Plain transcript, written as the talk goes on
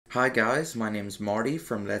Hi guys, my name's Marty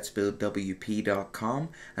from letsbuildwp.com,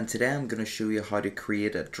 and today I'm going to show you how to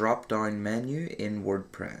create a drop-down menu in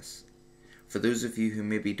WordPress. For those of you who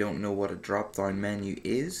maybe don't know what a drop-down menu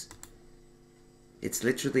is, it's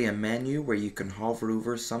literally a menu where you can hover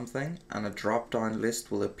over something and a drop-down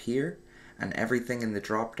list will appear, and everything in the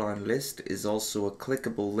drop-down list is also a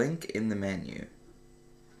clickable link in the menu.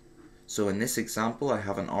 So in this example I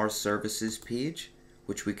have an Our Services page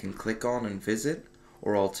which we can click on and visit,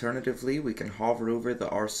 or alternatively we can hover over the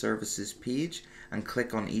Our Services page and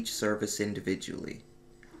click on each service individually.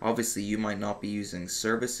 Obviously you might not be using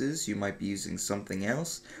services, you might be using something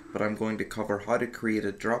else, but I'm going to cover how to create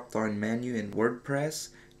a drop-down menu in WordPress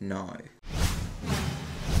now.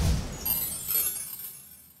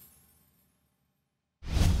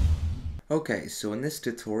 Okay, so in this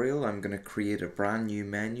tutorial I'm going to create a brand new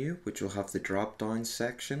menu which will have the drop-down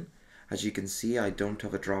section. As you can see, I don't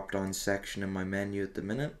have a drop-down section in my menu at the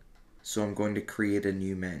minute, so I'm going to create a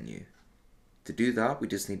new menu. To do that, we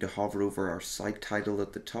just need to hover over our site title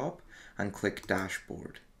at the top and click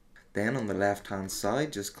Dashboard. Then on the left hand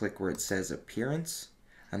side, just click where it says Appearance,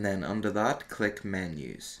 and then under that, click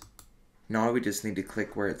Menus. Now we just need to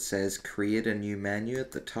click where it says Create a New Menu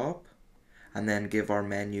at the top, and then give our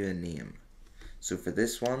menu a name. So for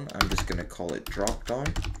this one, I'm just going to call it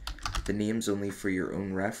Dropdown. The name's only for your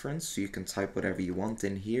own reference, so you can type whatever you want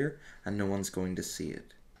in here and no one's going to see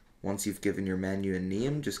it. Once you've given your menu a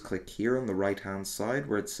name, just click here on the right hand side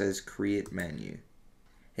where it says Create Menu.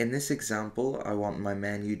 In this example, I want my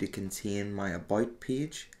menu to contain my About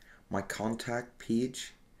page, my Contact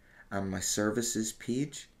page, and my Services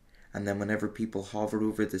page, and then whenever people hover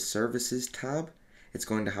over the Services tab, it's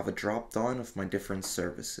going to have a drop down of my different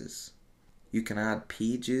services. You can add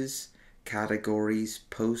pages, categories,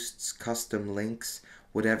 posts, custom links,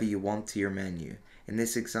 whatever you want to your menu. In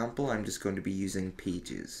this example, I'm just going to be using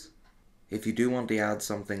pages. If you do want to add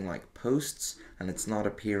something like posts and it's not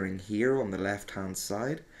appearing here on the left hand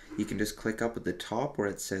side, you can just click up at the top where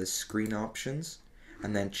it says Screen Options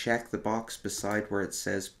and then check the box beside where it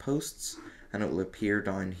says Posts and it will appear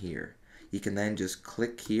down here. You can then just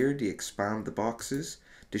click here to expand the boxes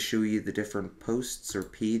to show you the different posts or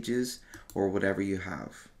pages or whatever you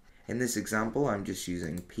have. In this example, I'm just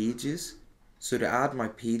using pages. So to add my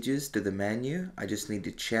pages to the menu, I just need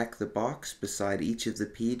to check the box beside each of the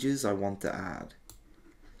pages I want to add.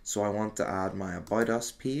 So I want to add my About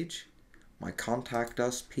Us page, my Contact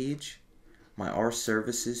Us page, my Our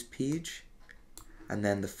Services page, and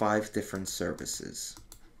then the 5 different services.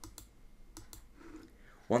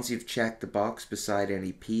 Once you've checked the box beside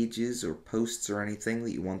any pages or posts or anything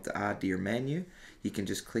that you want to add to your menu, you can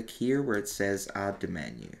just click here where it says Add to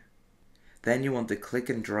Menu. Then you want to click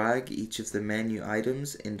and drag each of the menu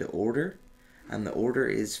items into order, and the order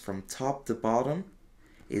is from top to bottom,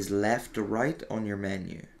 is left to right on your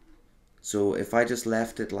menu. So if I just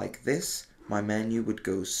left it like this, my menu would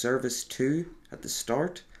go Service 2 at the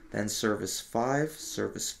start, then Service 5,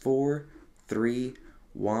 Service 4, 3,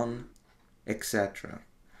 1, etc.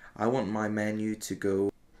 I want my menu to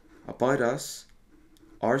go About Us,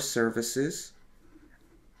 Our Services,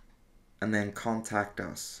 and then Contact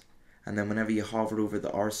Us. And then whenever you hover over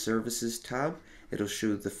the Our Services tab, it'll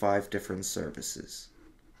show the 5 different services.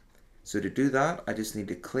 So to do that, I just need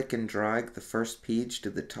to click and drag the first page to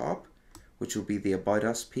the top, which will be the About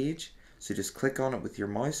Us page. So just click on it with your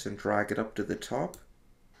mouse and drag it up to the top.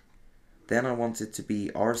 Then I want it to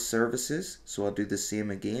be Our Services, so I'll do the same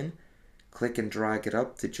again. Click and drag it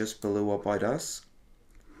up to just below About Us.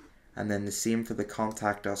 And then the same for the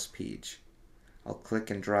Contact Us page. I'll click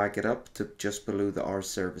and drag it up to just below the Our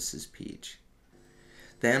Services page.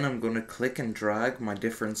 Then I'm going to click and drag my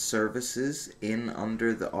different services in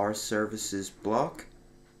under the Our Services block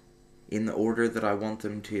in the order that I want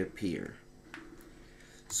them to appear.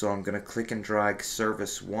 So I'm going to click and drag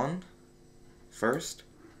Service 1 first,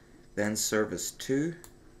 then Service 2,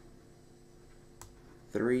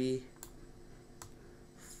 3,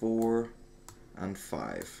 4, and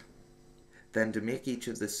 5. Then to make each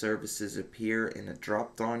of the services appear in a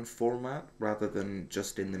drop-down format rather than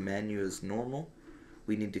just in the menu as normal,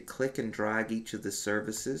 we need to click and drag each of the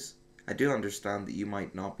services. I do understand that you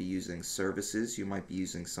might not be using services, you might be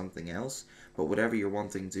using something else, but whatever you're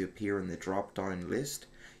wanting to appear in the drop-down list,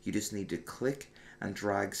 you just need to click and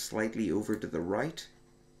drag slightly over to the right,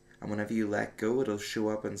 and whenever you let go, it'll show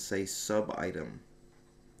up and say Sub-Item.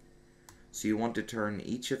 So you want to turn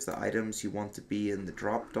each of the items you want to be in the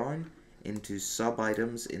drop-down into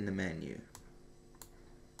sub-items in the menu.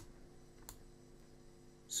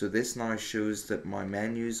 So this now shows that my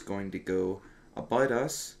menu is going to go About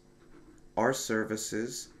Us, Our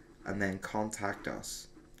Services, and then Contact Us.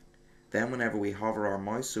 Then whenever we hover our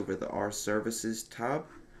mouse over the Our Services tab,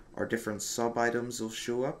 our different sub-items will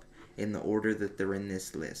show up in the order that they're in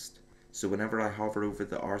this list. So whenever I hover over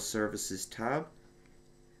the Our Services tab,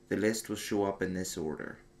 the list will show up in this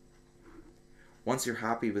order. Once you're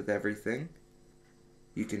happy with everything,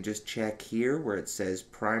 you can just check here where it says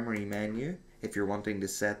Primary Menu if you're wanting to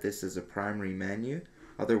set this as a primary menu.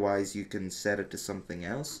 Otherwise, you can set it to something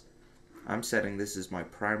else. I'm setting this as my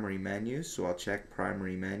primary menu, so I'll check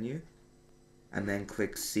Primary Menu and then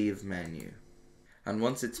click Save Menu. And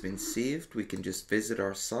once it's been saved, we can just visit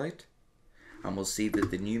our site and we'll see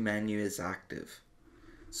that the new menu is active.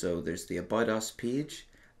 So there's the About Us page,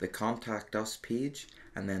 the Contact Us page,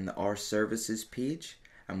 and then the Our Services page.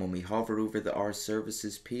 And when we hover over the Our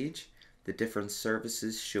Services page, the different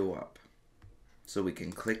services show up. So we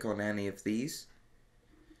can click on any of these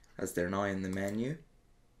as they're now in the menu.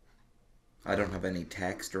 I don't have any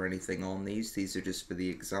text or anything on these are just for the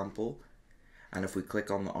example. And if we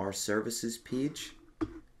click on the Our Services page,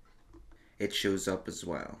 it shows up as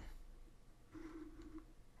well.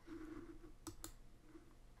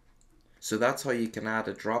 So that's how you can add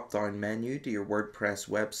a drop-down menu to your WordPress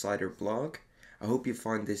website or blog. I hope you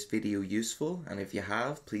found this video useful, and if you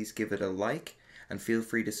have, please give it a like and feel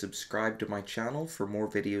free to subscribe to my channel for more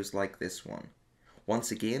videos like this one.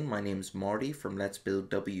 Once again, my name is Marty from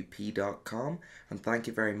letsbuildwp.com, and thank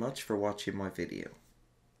you very much for watching my video.